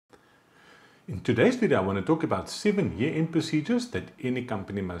In today's video, I want to talk about 7 year-end procedures that any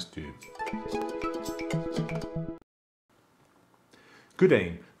company must do. Good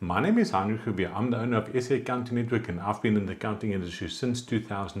day, my name is Heinrich Hubier. I'm the owner of SA Accounting Network and I've been in the accounting industry since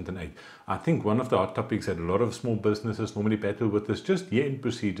 2008. I think one of the hot topics that a lot of small businesses normally battle with is just year-end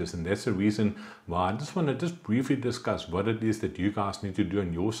procedures, and that's the reason why I just want to briefly discuss what it is that you guys need to do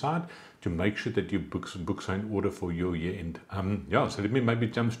on your side to make sure that your books are in order for your year-end. So let me maybe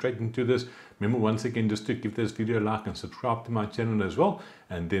jump straight into this. Remember, once again, just to give this video a like and subscribe to my channel as well.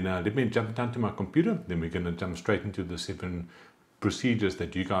 And then let me jump down to my computer. Then we're going to jump straight into the 7 procedures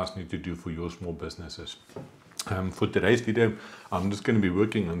that you guys need to do for your small businesses. For today's video, I'm just going to be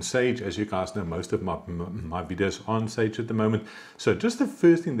working on Sage. As you guys know, most of my videos are on Sage at the moment. So just the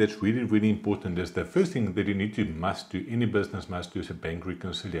first thing that's really important is the first thing that you must do, any business must do, is a bank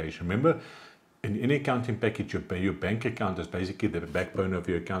reconciliation. Remember, in any accounting package, your bank account is basically the backbone of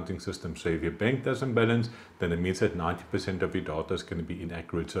your accounting system. So if your bank doesn't balance, then it means that 90% of your data is going to be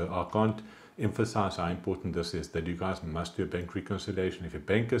inaccurate. So I can't emphasize how important this is, that you guys must do a bank reconciliation. If your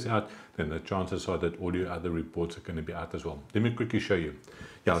bank is out, then the chances are that all your other reports are going to be out as well. Let me quickly show you.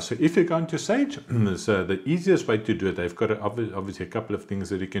 So if you're going to Sage, so the easiest way to do it, they've got obviously a couple of things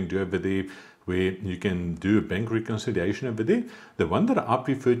that you can do over there where you can do a bank reconciliation over there. The one that I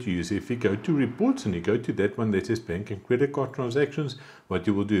prefer to use, if you go to reports and you go to that one that says bank and credit card transactions, what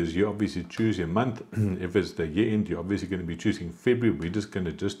you will do is you obviously choose your month. If it's the year end, you're obviously going to be choosing February. We're just going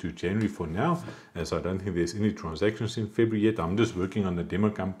to do January for now, as I don't think there's any transactions in February yet. I'm just working on the demo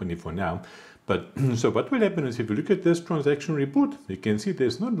company for now. But so what will happen is, if you look at this transaction report, you can see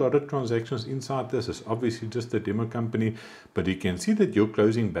there's not a lot of transactions inside this. It's obviously just the demo company, but you can see that your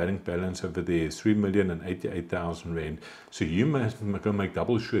closing bank balance over there is 3,088,000 Rand. So you must make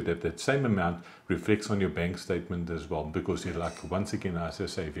double sure that that same amount reflects on your bank statement as well, because you're like, once again, as I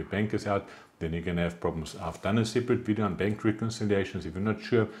say, if your bank is out, then you're going to have problems. I've done a separate video on bank reconciliations. If you're not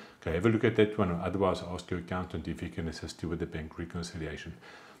sure, okay, have a look at that one, or otherwise ask your accountant if he can assist you with the bank reconciliation.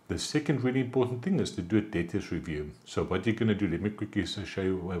 The second really important thing is to do a debtors review. So what you're going to do, let me quickly show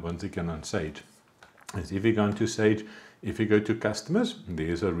you once again on Sage. Is if you go into Sage, if you go to customers,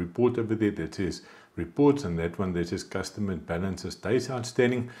 there's a report over there that says reports, and that one that says customer balances days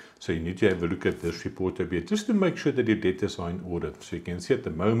outstanding. So you need to have a look at this report over here just to make sure that your debtors are in order. So you can see at the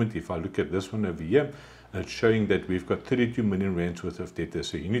moment, if I look at this one over here, it's showing that we've got 32 million rands worth of debtors.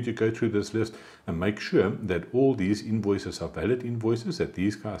 So you need to go through this list and make sure that all these invoices are valid invoices, that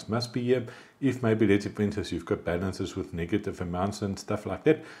these guys must be here. If maybe, let's say for instance, you've got balances with negative amounts and stuff like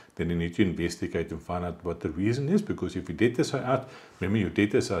that, then you need to investigate and find out what the reason is, because if your debtors are out, remember, your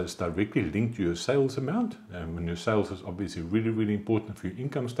debtors are directly linked to your sales amount, and your sales is obviously really important for your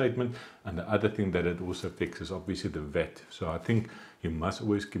income statement. And the other thing that it also affects is obviously the VAT. So I think you must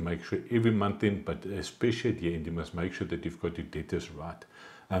always make sure every month in, but especially at the end, you must make sure that you've got your debtors right.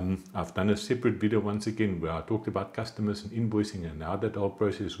 I've done a separate video once again where I talked about customers and invoicing and how that whole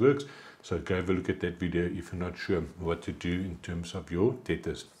process works. So go have a look at that video if you're not sure what to do in terms of your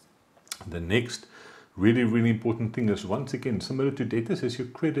debtors. The next really important thing is, once again, similar to debtors, is your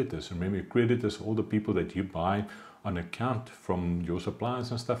creditors. Remember, your creditors are all the people that you buy on account from your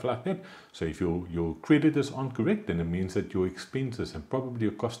suppliers and stuff like that. So if your creditors aren't correct, then it means that your expenses and probably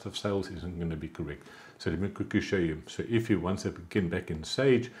your cost of sales isn't going to be correct. So let me quickly show you. So if you once again back in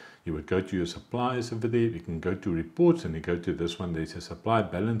Sage, you would go to your suppliers over there. You can go to reports and you go to this one. There's a supply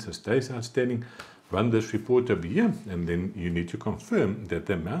balances days outstanding. Run this report over here, and then you need to confirm that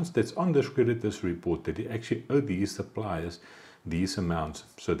the amounts that's on this creditors report, that you actually owe these suppliers these amounts.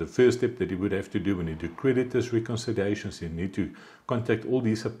 So the first step that you would have to do when you do creditors reconciliations, you need to contact all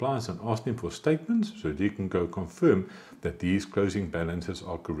these suppliers and ask them for statements, so they can go confirm that these closing balances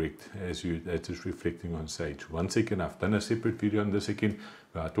are correct as is reflecting on Sage. Once again, I've done a separate video on this again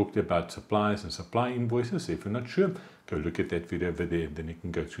where I talked about suppliers and supply invoices. If you're not sure, go look at that video over there, and then you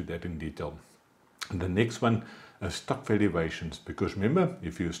can go through that in detail. The next one is stock valuations, because remember,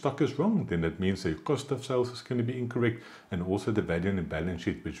 if your stock is wrong, then that means the cost of sales is going to be incorrect, and also the value in the balance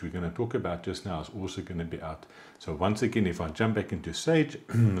sheet, which we're going to talk about just now, is also going to be out. So once again, if I jump back into Sage,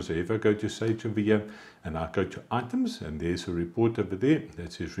 so if I go to Sage over here and I go to items, and there's a report over there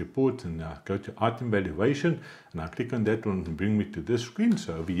that says report, and I go to item valuation, and I click on that one and bring me to this screen.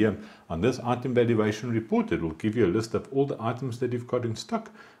 So over here on this item valuation report, it will give you a list of all the items that you've got in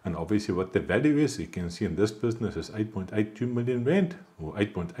stock, and obviously what the value is. You can see in this business business is 8.82 million rand or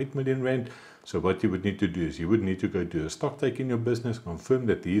 8.8 million rand. So what you would need to do is you would need to go do a stock take in your business, confirm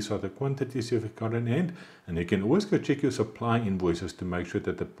that these are the quantities you've got in hand, and you can always go check your supply invoices to make sure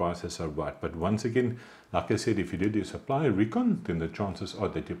that the prices are right. But once again, like I said, if you did your supplier recon, then the chances are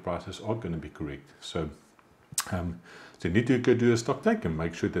that your prices are going to be correct. So you need to go do a stock take and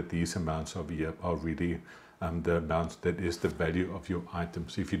make sure that these amounts are really the amounts that is the value of your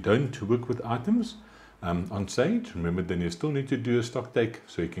items. If you don't work with items on Sage, remember, then you still need to do a stock take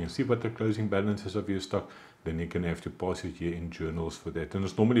so you can see what the closing balance is of your stock. Then you're going to have to pass it here in journals for that. And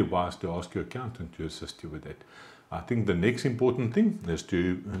it's normally wise to ask your accountant to assist you with that. I think the next important thing is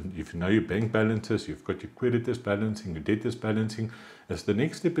to, if you know your bank balances, you've got your creditors balancing, your debtors balancing, as the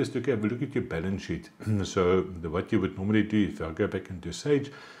next step is to have a look at your balance sheet. So what you would normally do, if I go back into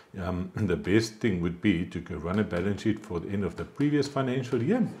Sage, the best thing would be to go run a balance sheet for the end of the previous financial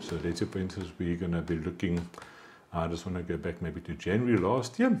year. So let's say, for instance, we're going to be looking, I just want to go back maybe to January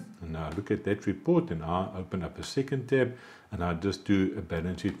last year, and I look at that report, and I open up a second tab, and I just do a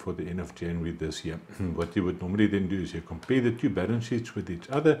balance sheet for the end of January this year. What you would normally then do is you compare the two balance sheets with each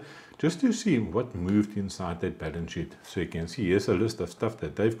other, just to see what moved inside that balance sheet. So you can see here's a list of stuff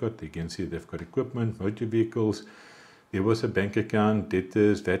that they've got. You can see they've got equipment, motor vehicles. There was a bank account,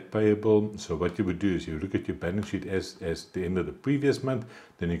 debtors, VAT payable. So what you would do is you look at your balance sheet as the end of the previous month.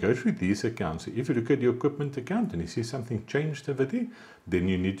 Then you go through these accounts. So if you look at your equipment account and you see something changed over there, then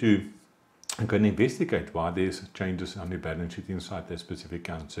you need to go and investigate why there's changes on your balance sheet inside that specific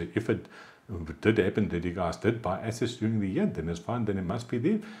account. So if it did happen that you guys did buy assets during the year, then it's fine, then it must be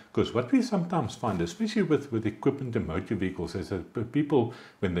there. Because what we sometimes find, especially with equipment and motor vehicles, is that people,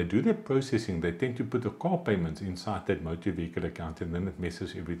 when they do their processing, they tend to put the car payments inside that motor vehicle account, and then it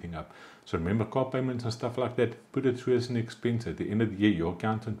messes everything up. So remember, car payments and stuff like that, put it through as an expense. At the end of the year, your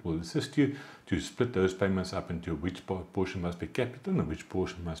accountant will assist you to split those payments up into which portion must be capital and which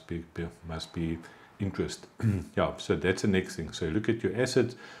portion must be interest. Yeah, so that's the next thing. So you look at your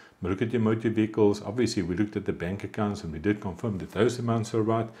assets, we look at your motor vehicles. Obviously, we looked at the bank accounts and we did confirm that those amounts are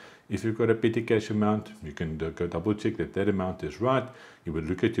right. If you've got a petty cash amount, you can go double check that that amount is right. You would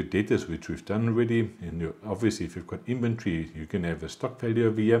look at your debtors, which we've done already. And obviously, if you've got inventory, you can have a stock value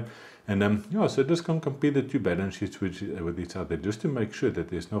over here. And yeah, so just compare the two balance sheets with each other, just to make sure that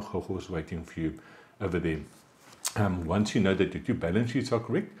there's no horse waiting for you over there. Once you know that your two balance sheets are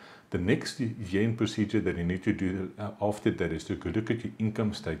correct, the next year-end procedure that you need to do after that is to go look at your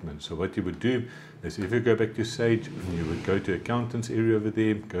income statement. So what you would do is, if you go back to Sage, you would go to accountants area over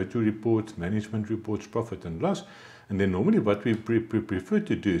there, go to reports, management reports, profit and loss. And then normally what we prefer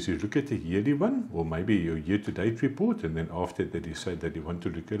to do is you look at the yearly one, or maybe your year-to-date report, and then after that you say that you want to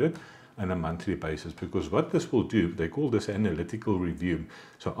look at it on a monthly basis. Because what this will do, they call this analytical review.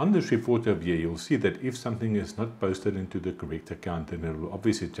 So on this report over here, you'll see that if something is not posted into the correct account, then it will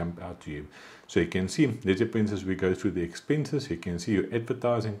obviously jump out to you. So you can see, let's say, for instance, we go through the expenses, you can see your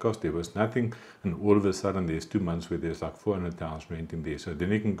advertising cost, there was nothing, and all of a sudden there's 2 months where there's like 400,000 rand in there. So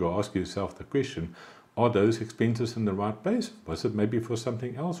then you can go ask yourself the question, are those expenses in the right place? Was it maybe for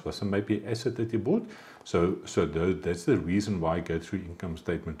something else? Was it maybe an asset that you bought? So that's the reason why I go through income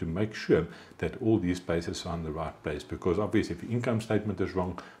statement, to make sure that all these places are in the right place. Because obviously if your income statement is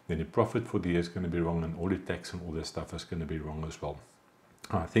wrong, then your profit for the year is going to be wrong, and all your tax and all that stuff is going to be wrong as well.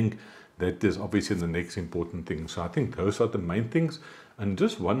 I think that is obviously the next important thing. So I think those are the main things. And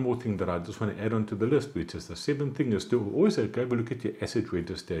just one more thing that I just want to add on to the list, which is the 7th thing, is to always go have a look at your asset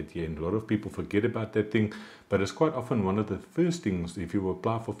register at the end. A lot of people forget about that thing, but it's quite often one of the first things. If you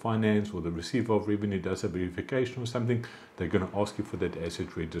apply for finance or the receiver of revenue does a verification or something, they're going to ask you for that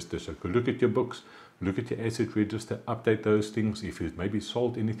asset register. So go look at your books, look at your asset register, update those things. If you've maybe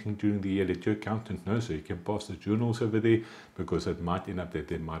sold anything during the year, let your accountant know so you can pass the journals over there, because it might end up that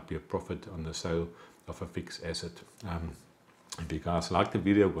there might be a profit on the sale of a fixed asset. If you guys like the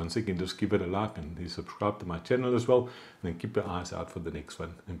video, once again, just give it a like and subscribe to my channel as well. And then keep your eyes out for the next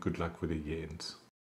one. And good luck with the year ends.